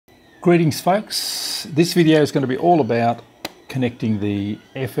Greetings folks, this video is going to be all about connecting the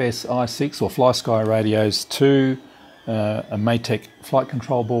FS-i6 or Flysky radios to a Matek flight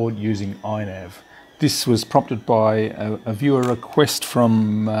control board using iNav. This was prompted by a viewer request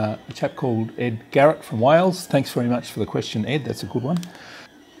from a chap called Ed Garrett from Wales. Thanks very much for the question, Ed, that's a good one.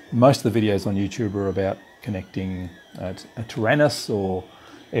 Most of the videos on YouTube are about connecting a Tyrannus or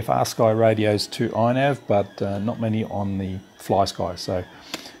FR-Sky radios to iNav, but not many on the Flysky. So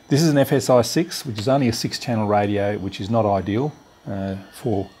this is an FS-i6, which is only a 6-channel radio, which is not ideal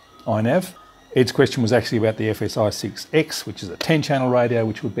for iNav. Ed's question was actually about the FS-i6X, which is a 10-channel radio,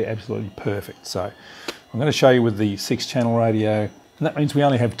 which would be absolutely perfect. So I'm going to show you with the 6-channel radio, and that means we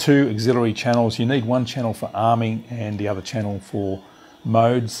only have 2 auxiliary channels. You need one channel for arming and the other channel for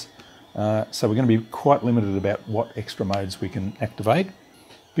modes. So we're going to be quite limited about what extra modes we can activate.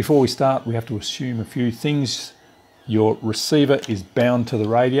 Before we start, we have to assume a few things. Your receiver is bound to the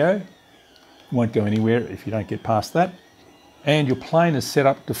radio. It won't go anywhere if you don't get past that. And your plane is set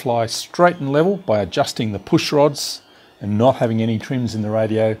up to fly straight and level by adjusting the push rods and not having any trims in the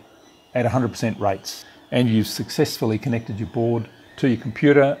radio at 100% rates. And you've successfully connected your board to your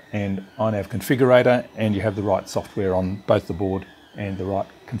computer and iNav configurator, and you have the right software on both the board and the right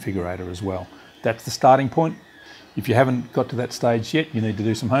configurator as well. That's the starting point. If you haven't got to that stage yet, you need to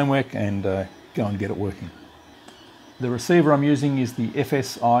do some homework and go and get it working. The receiver I'm using is the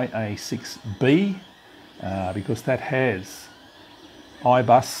FS-i6B because that has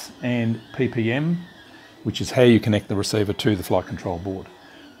iBUS and PPM, which is how you connect the receiver to the flight control board.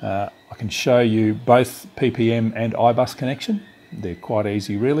 I can show you both PPM and iBUS connection. They're quite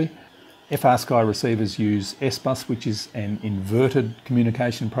easy really. FR-Sky receivers use SBUS, which is an inverted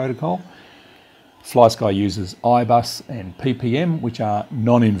communication protocol. Flysky uses iBUS and PPM, which are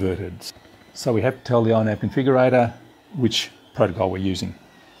non-inverted. So we have to tell the iNav configurator which protocol we're using.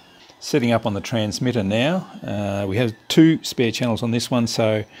 Setting up on the transmitter now. We have 2 spare channels on this one,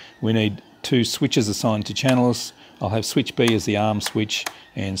 so we need 2 switches assigned to channels. I'll have switch B as the arm switch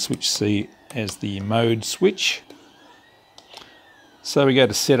and switch C as the mode switch. So we go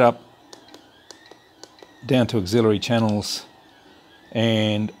to setup, down to auxiliary channels,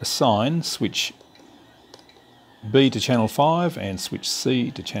 and assign switch B to channel 5 and switch C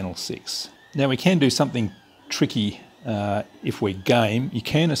to channel 6. Now we can do something tricky if we're game. You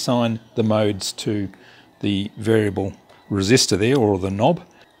can assign the modes to the variable resistor there, or the knob.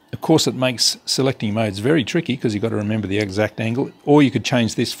 Of course it makes selecting modes very tricky because you've got to remember the exact angle, or you could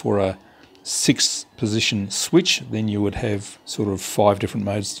change this for a 6-position switch. Then you would have sort of 5 different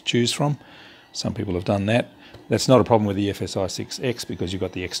modes to choose from. Some people have done that. That's not a problem with the FS-i6X because you've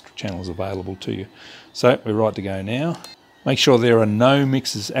got the extra channels available to you. So we're right to go now. Make sure there are no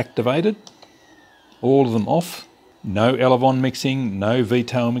mixers activated, all of them off. No elevon mixing, no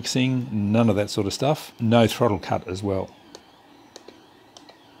V-tail mixing, none of that sort of stuff. No throttle cut as well.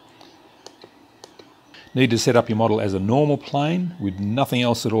 Need to set up your model as a normal plane with nothing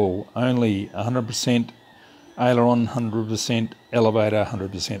else at all. Only 100% aileron, 100% elevator,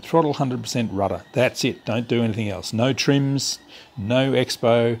 100% throttle, 100% rudder. That's it. Don't do anything else. No trims, no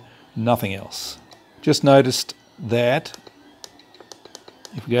expo, nothing else. Just noticed that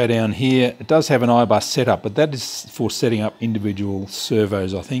if we go down here, it does have an iBUS setup, but that is for setting up individual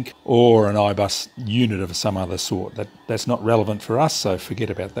servos, I think, or an iBUS unit of some other sort. That's not relevant for us, so forget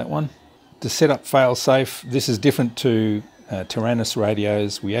about that one. To set up Failsafe, this is different to Tyrannus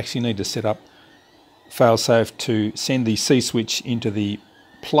radios. We actually need to set up Failsafe to send the C switch into the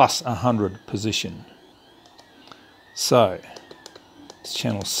plus 100 position. So it's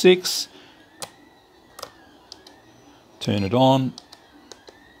channel 6, turn it on,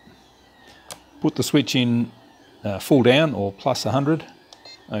 put the switch in full down or plus 100,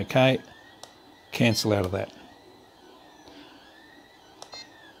 okay, cancel out of that.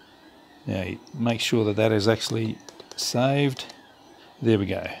 Now make sure that that is actually saved. There we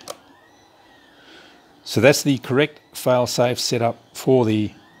go. So that's the correct fail-safe setup for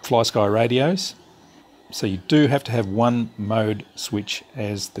the Flysky radios. So you do have to have one mode switch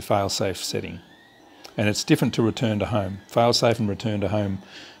as the fail-safe setting. And it's different to return to home. Fail-safe and return to home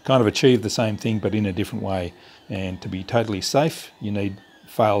kind of achieve the same thing but in a different way. And to be totally safe, you need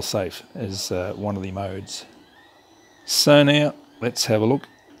fail-safe as one of the modes. So now let's have a look.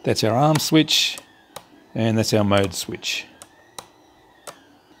 That's our arm switch and that's our mode switch.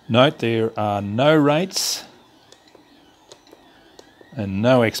 Note there are no rates and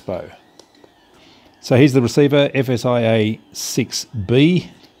no expo. So here's the receiver,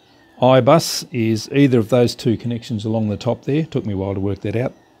 FS-i6B. iBUS is either of those 2 connections along the top there. Took me a while to work that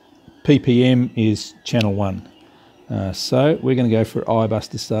out. PPM is channel 1. So we're going to go for iBUS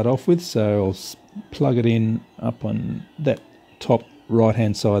to start off with, so I'll plug it in up on that top right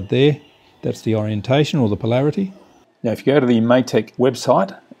hand side there. That's the orientation or the polarity. Now if you go to the Matek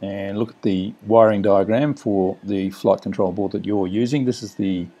website and look at the wiring diagram for the flight control board that you're using, this is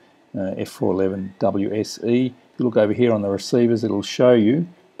the F411-WSE. If you look over here on the receivers, it'll show you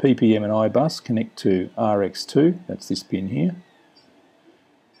PPM and iBUS connect to RX2, that's this pin here.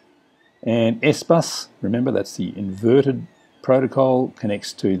 And SBUS, remember that's the inverted protocol,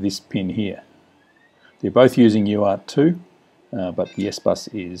 connects to this pin here. They're both using UART2, but the SBUS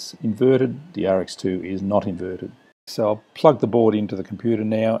is inverted, the RX2 is not inverted. So I'll plug the board into the computer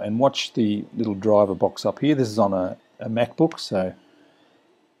now and watch the little driver box up here. This is on a MacBook, so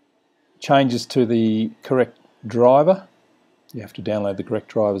changes to the correct driver. You have to download the correct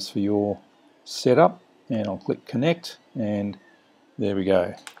drivers for your setup, and I'll click connect, and there we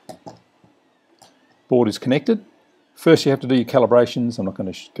go. Board is connected. First you have to do your calibrations. I'm not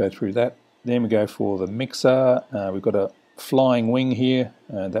going to go through that. Then we go for the mixer. We've got a flying wing here.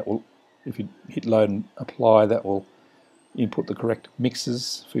 That will, if you hit load and apply, that will input the correct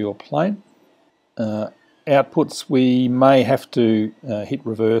mixes for your plane. Outputs, we may have to hit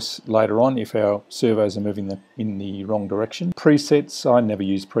reverse later on if our servos are moving in the wrong direction. Presets, I never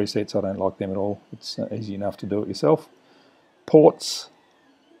use presets. I don't like them at all. It's easy enough to do it yourself. Ports.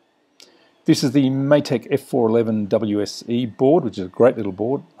 This is the Matek F411-WSE board, which is a great little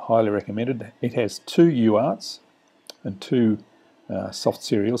board, highly recommended. It has 2 UARTs and 2 soft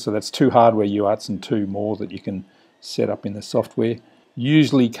serials, so that's 2 hardware UARTs and 2 more that you can set up in the software.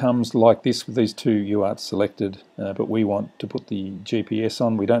 Usually comes like this with these 2 UARTs selected, but we want to put the GPS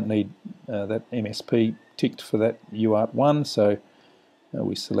on. We don't need that MSP ticked for that UART 1, so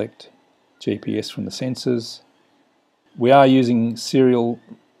we select GPS from the sensors. We are using serial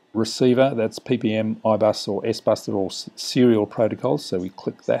receiver, that's PPM, iBUS or SBUS, they're all serial protocols, so we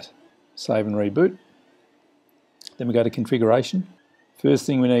click that, save and reboot. Then we go to configuration. First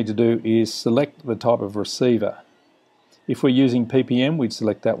thing we need to do is select the type of receiver. If we're using PPM, we'd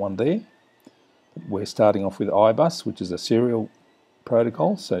select that one there. We're starting off with iBUS, which is a serial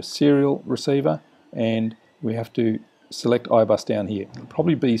protocol, so serial receiver, and we have to select iBUS down here. It'll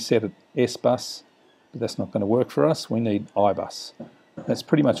probably be set at SBUS, but that's not going to work for us. We need iBUS. That's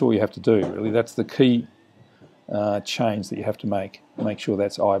pretty much all you have to do, really. That's the key change that you have to make. Make sure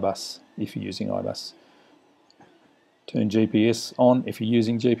that's iBUS if you're using iBUS. Turn GPS on if you're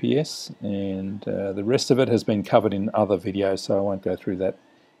using GPS, and the rest of it has been covered in other videos, so I won't go through that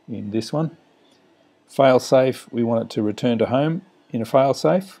in this one. Failsafe, we want it to return to home in a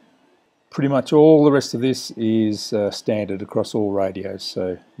failsafe. Pretty much all the rest of this is standard across all radios,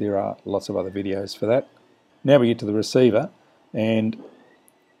 so there are lots of other videos for that. Now we get to the receiver, and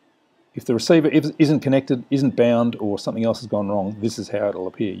if the receiver isn't connected, isn't bound, or something else has gone wrong, this is how it'll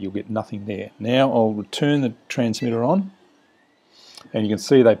appear. You'll get nothing there. Now I'll return the transmitter on, and you can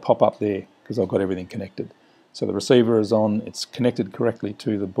see they pop up there because I've got everything connected. So the receiver is on, it's connected correctly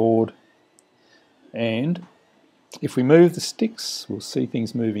to the board, and if we move the sticks, we'll see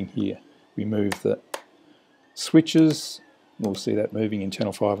things moving here. We move the switches, we'll see that moving in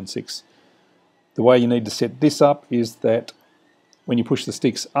channel 5 and 6. The way you need to set this up is that when you push the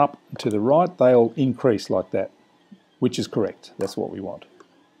sticks up to the right, they'll increase like that, which is correct. That's what we want.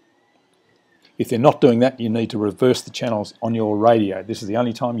 If they're not doing that, you need to reverse the channels on your radio. This is the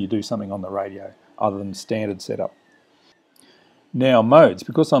only time you do something on the radio other than standard setup. Now modes,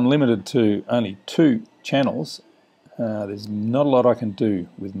 because I'm limited to only 2 channels, there's not a lot I can do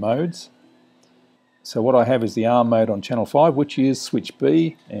with modes. So what I have is the ARM mode on channel 5, which is switch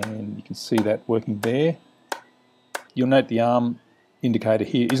B, and you can see that working there. You'll note the ARM indicator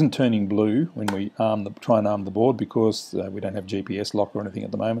here isn't turning blue when we try and arm the board, because we don't have GPS lock or anything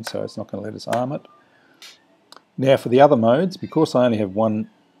at the moment, so it's not going to let us arm it. Now for the other modes, because I only have one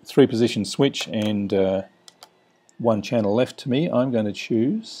 3-position switch and 1 channel left to me, I'm going to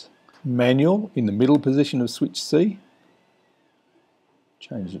choose manual in the middle position of switch C.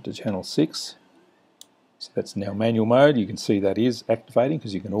 Change it to channel 6. So that's now manual mode. You can see that is activating,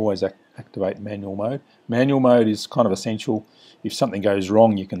 because you can always activate manual mode. Manual mode is kind of essential. If something goes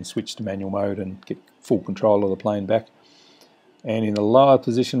wrong, you can switch to manual mode and get full control of the plane back. And in the lower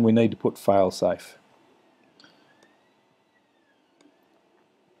position, we need to put failsafe.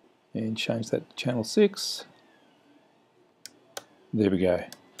 And change that to channel 6. There we go.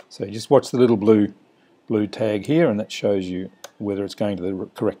 So you just watch the little blue tag here, and that shows you whether it's going to the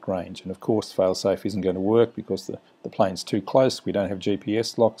correct range. And of course failsafe isn't going to work because the plane's too close. We don't have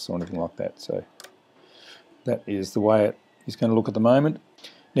GPS locks or anything like that. So that is the way it is going to look at the moment.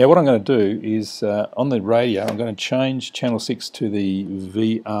 Now what I'm going to do is, on the radio, I'm going to change channel 6 to the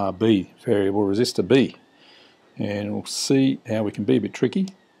VRB, variable resistor B. And we'll see how we can be a bit tricky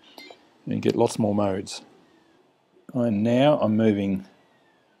and get lots more modes. And now I'm moving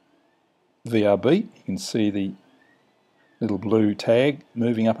VRB. You can see the little blue tag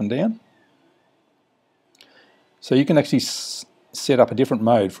moving up and down. So you can actually set up a different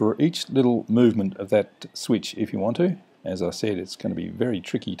mode for each little movement of that switch if you want to. As I said, it's going to be very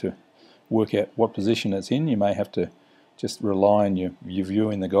tricky to work out what position it's in. You may have to just rely on your view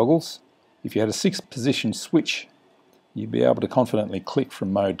in the goggles. If you had a 6-position switch, you'd be able to confidently click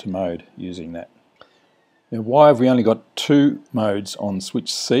from mode to mode using that. Now, why have we only got 2 modes on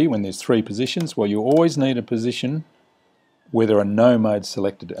switch C when there's 3 positions? Well, you always need a position where there are no modes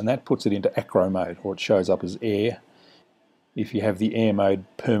selected, and that puts it into acro mode, or it shows up as air. If you have the air mode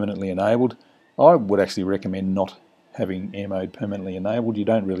permanently enabled, I would actually recommend not having air mode permanently enabled. You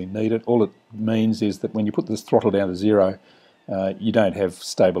don't really need it. All it means is that when you put this throttle down to 0, you don't have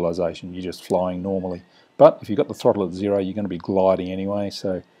stabilization, you're just flying normally. But if you've got the throttle at 0, you're going to be gliding anyway,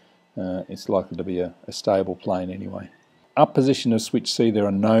 so it's likely to be a stable plane anyway. Up position of switch C, there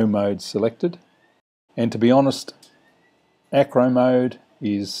are no modes selected, and to be honest, acro mode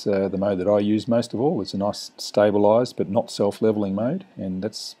is the mode that I use most of all. It's a nice stabilized but not self-leveling mode, and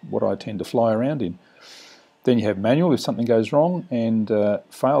that's what I tend to fly around in. Then you have manual if something goes wrong, and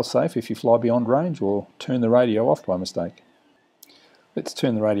fail-safe if you fly beyond range or turn the radio off by mistake. Let's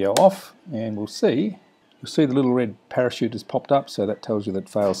turn the radio off and we'll see. You'll see the little red parachute has popped up, so that tells you that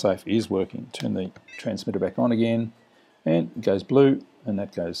fail-safe is working. Turn the transmitter back on again and it goes blue, and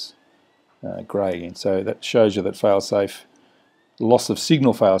that goes grey again. So that shows you that fail-safe, loss of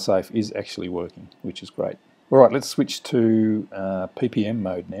signal fail-safe is actually working, which is great. Alright, let's switch to PPM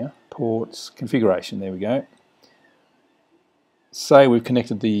mode now. Ports, configuration, there we go. Say we've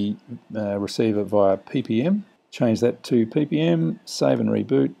connected the receiver via PPM. Change that to PPM, save and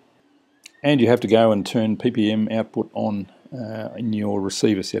reboot. And you have to go and turn PPM output on in your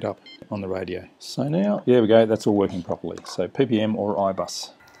receiver setup on the radio. So now, there we go, that's all working properly. So PPM or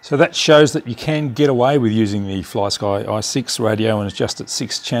iBUS. So that shows that you can get away with using the Flysky i6 radio, and it's just at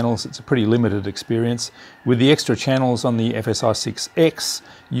 6 channels. It's a pretty limited experience. With the extra channels on the FS-i6X,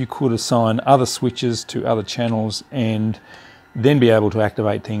 you could assign other switches to other channels and then be able to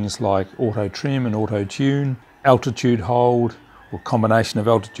activate things like auto trim and auto tune, altitude hold, or combination of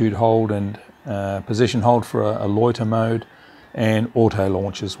altitude hold and position hold for a loiter mode, and auto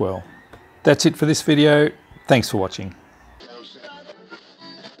launch as well. That's it for this video. Thanks for watching.